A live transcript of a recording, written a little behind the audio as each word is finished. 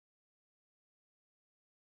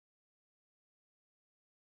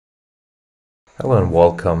Hello and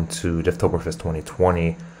welcome to Devtoberfest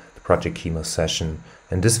 2020, the Project Keema session.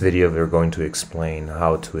 In this video we're going to explain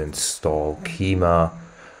how to install Keema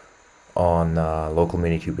on a local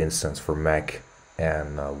Minikube instance for Mac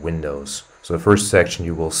and Windows. So the first section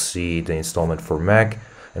you will see the installment for Mac,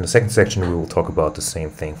 and the second section we will talk about the same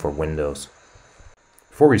thing for Windows.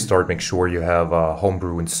 Before we start, make sure you have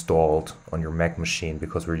Homebrew installed on your Mac machine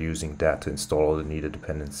because we're using that to install all the needed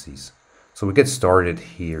dependencies. So we get started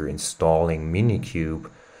here installing Minikube,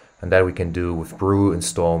 and that we can do with brew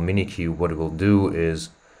install Minikube. What it will do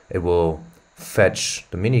is it will fetch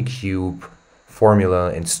the Minikube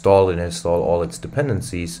formula, install it, and install all its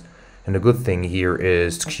dependencies. And the good thing here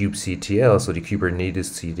is kubectl, so the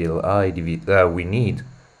Kubernetes CLI that we need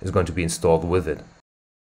is going to be installed with it.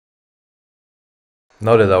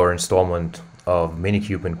 Now that our installment of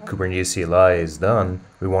Minikube and Kubernetes CLI is done,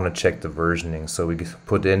 we want to check the versioning. So we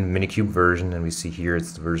put in Minikube version, and we see here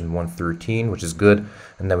it's version 1.13, which is good.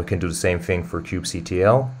 And then we can do the same thing for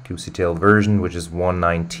kubectl version, which is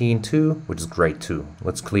 1.19.2, which is great too.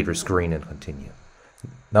 Let's clear the screen and continue.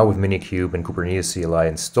 Now with Minikube and Kubernetes CLI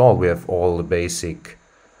installed, we have all the basic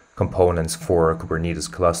components for a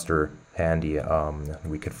Kubernetes cluster handy.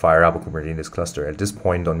 We could fire up a Kubernetes cluster at this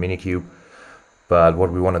point on Minikube. But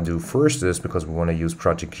what we want to do first is, because we want to use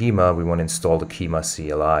Project Keema, we want to install the Keema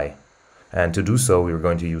CLI. And to do so, we're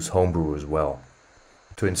going to use Homebrew as well.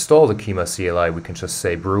 To install the Keema CLI, we can just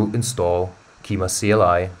say brew install Keema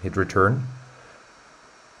CLI, hit return.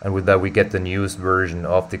 And with that, we get the newest version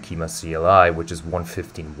of the Keema CLI, which is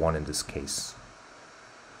 1.15.1 in this case.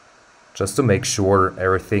 Just to make sure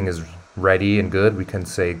everything is ready and good, we can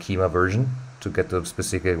say Keema version to get the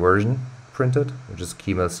specific version printed, which is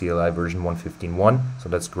Keema CLI version 1.15.1, so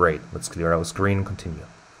that's great. Let's clear our screen and continue.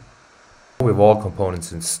 With all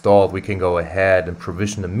components installed, we can go ahead and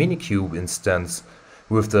provision a Minikube instance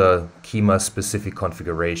with the Keema specific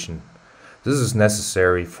configuration. This is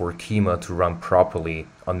necessary for Keema to run properly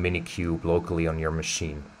on Minikube locally on your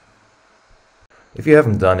machine. If you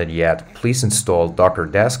haven't done it yet, please install Docker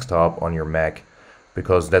Desktop on your Mac,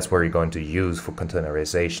 because that's where you're going to use for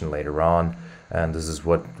containerization later on. And this is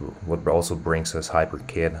what also brings us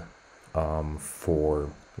HyperKit for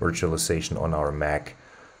virtualization on our Mac,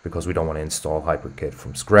 because we don't want to install HyperKit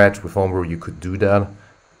from scratch. With Homebrew you could do that,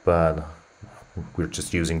 but we're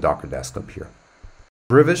just using Docker Desktop here.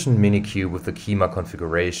 To provision Minikube with the Keema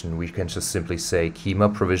configuration, we can just simply say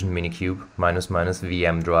Keema provision Minikube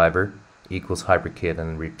 --VM driver equals HyperKit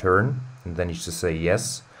and return, and then you just say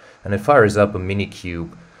yes, and it fires up a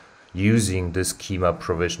Minikube using this Keema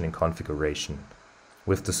provisioning configuration.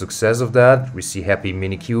 With the success of that, we see happy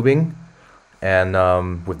Minikubing,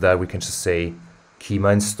 and with that we can just say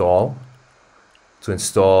Keema install to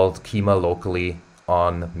install Keema locally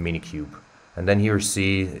on Minikube. And then here you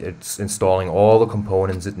see it's installing all the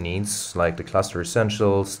components it needs, like the cluster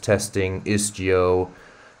essentials, testing, Istio,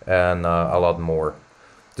 and a lot more.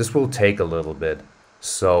 This will take a little bit,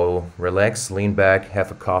 so relax, lean back, have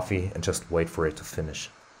a coffee, and just wait for it to finish.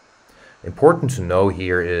 Important to know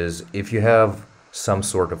here is, if you have some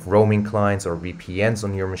sort of roaming clients or VPNs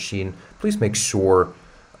on your machine, please make sure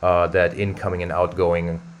that incoming and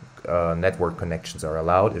outgoing network connections are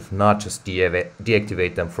allowed. If not, just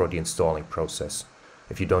deactivate them for the installing process.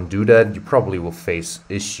 If you don't do that, you probably will face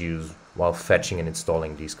issues while fetching and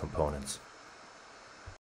installing these components.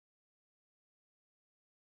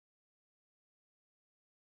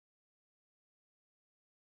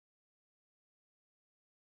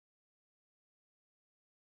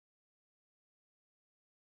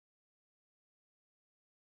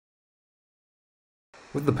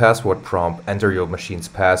 With the password prompt, enter your machine's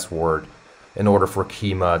password in order for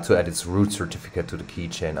Keema to add its root certificate to the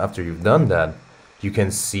keychain. After you've done that, you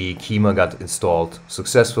can see Keema got installed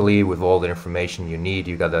successfully with all the information you need.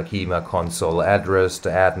 You got the Keema console address, the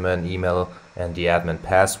admin email, and the admin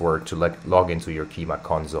password to log into your Keema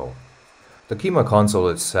console. The Keema console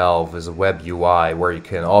itself is a web UI where you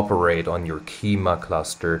can operate on your Keema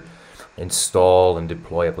cluster, install and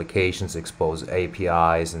deploy applications, expose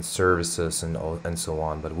APIs and services, and so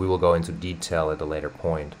on, but we will go into detail at a later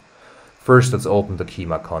point. First, let's open the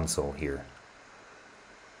Keema console here.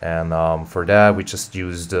 And for that, we just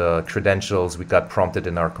used the credentials we got prompted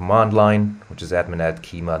in our command line, which is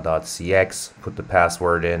admin@keema.cx, put the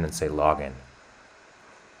password in and say login.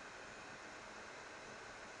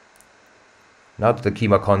 Now that the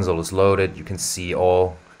Keema console is loaded, you can see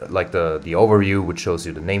all like the overview, which shows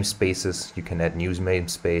you the namespaces. You can add new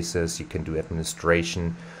namespaces, you can do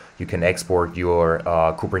administration, you can export your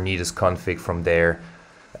Kubernetes config from there,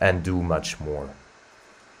 and do much more.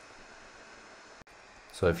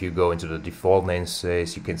 So if you go into the default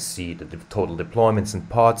namespace, you can see the total deployments and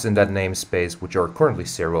pods in that namespace, which are currently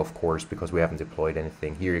 0, of course, because we haven't deployed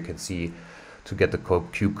anything. Here you can see to get the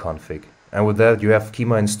kube config. And with that, you have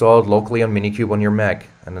Kyma installed locally on Minikube on your Mac.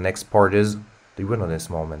 And the next part is the Windows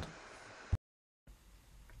installment.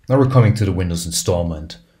 Now we're coming to the Windows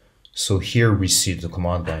installment. So here we see the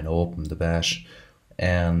command line open, the bash.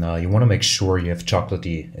 And you want to make sure you have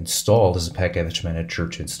Chocolatey installed as a package manager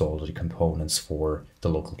to install the components for the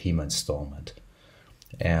local Kyma installment.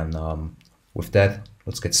 And with that,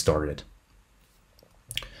 let's get started.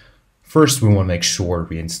 First, we want to make sure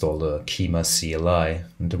we install the Keema CLI,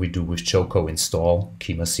 and that we do with choco install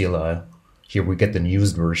Keema CLI. Here we get the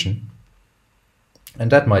newest version,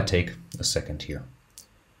 and that might take a second here.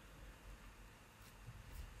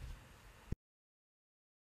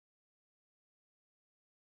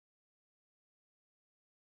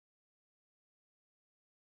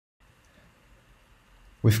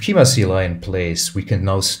 With Keema CLI in place, we can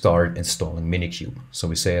now start installing Minikube. So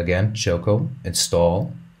we say again, choco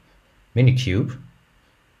install Minikube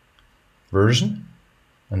version,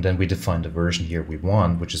 and then we define the version here we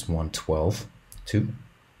want, which is 1.12.2,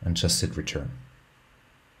 and just hit return.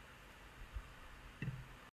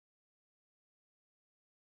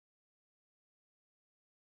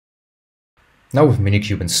 Now with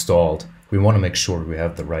Minikube installed, we want to make sure we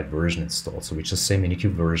have the right version installed. So we just say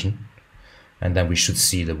Minikube version, and then we should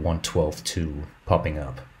see the 1.12.2 popping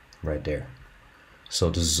up right there.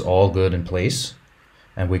 So this is all good in place,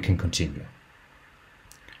 and we can continue.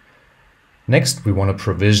 Next, we want to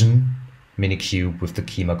provision Minikube with the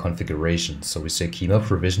Keema configuration. So we say Keema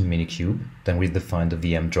provision Minikube, then we define the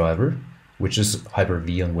VM driver, which is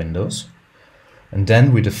Hyper-V on Windows. And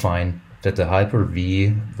then we define that the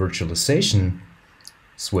Hyper-V virtualization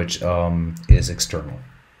switch is external.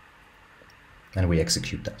 And we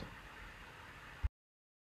execute that.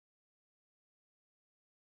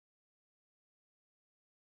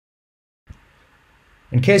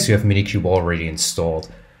 In case you have Minikube already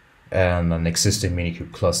installed and an existing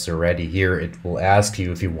Minikube cluster ready, here it will ask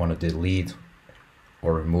you if you want to delete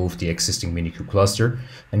or remove the existing Minikube cluster,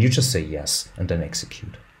 and you just say yes and then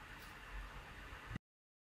execute.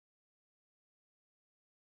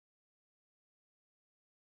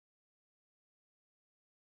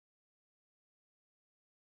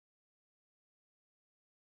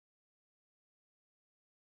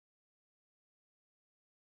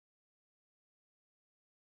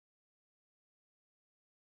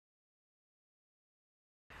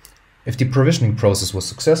 If the provisioning process was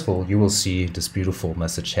successful, you will see this beautiful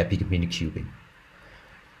message, Happy Minikubing.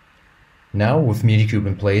 Now with Minikube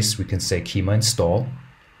in place, we can say Keema install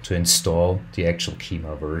to install the actual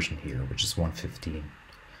Keema version here, which is 1.15.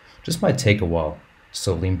 This might take a while,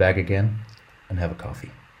 so lean back again and have a coffee.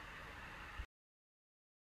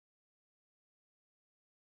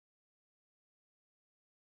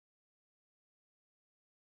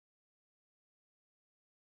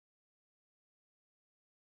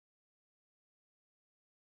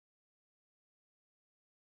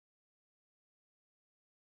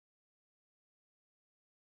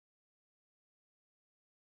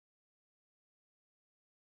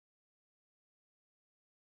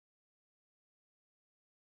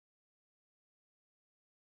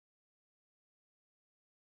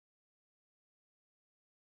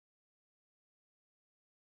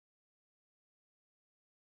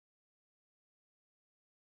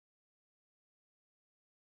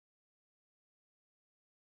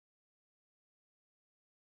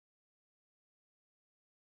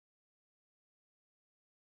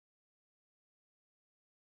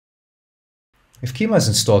 If Keema is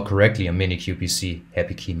installed correctly on Minikube, you see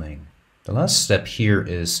Happy Keemaing. The last step here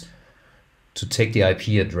is to take the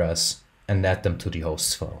IP address and add them to the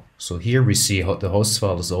host file. So here we see how the host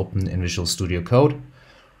file is open in Visual Studio Code,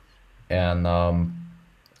 and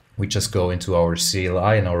we just go into our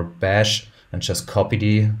CLI and our bash and just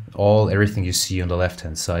copy everything you see on the left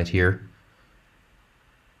hand side here.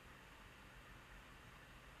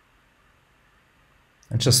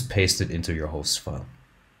 And just paste it into your host file.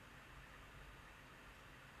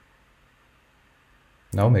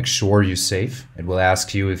 Now make sure you save. It will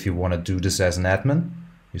ask you if you want to do this as an admin.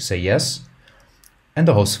 You say yes, and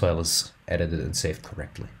the host file is edited and saved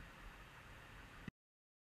correctly.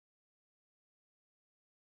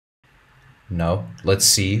 Now let's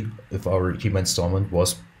see if our Keema installment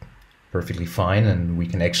was perfectly fine and we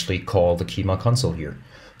can actually call the Keema console here.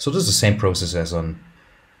 So this is the same process as on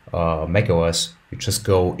macOS. You just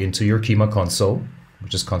go into your Keema console,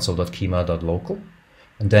 which is console.keema.local.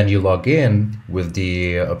 And then you log in with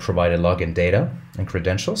the provided login data and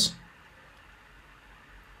credentials.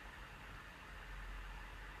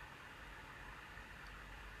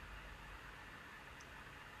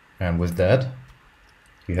 And with that,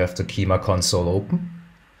 you have the Keema console open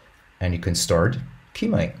and you can start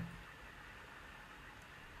Keemaing.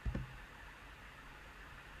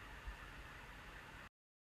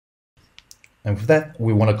 And with that,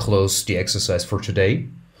 we want to close the exercise for today.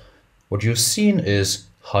 What you've seen is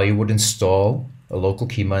how you would install a local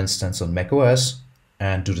Keema instance on macOS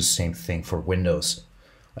and do the same thing for Windows.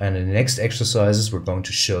 And in the next exercises, we're going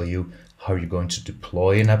to show you how you're going to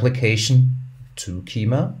deploy an application to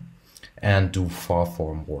Keema and do far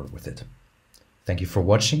more with it. Thank you for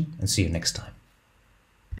watching and see you next time.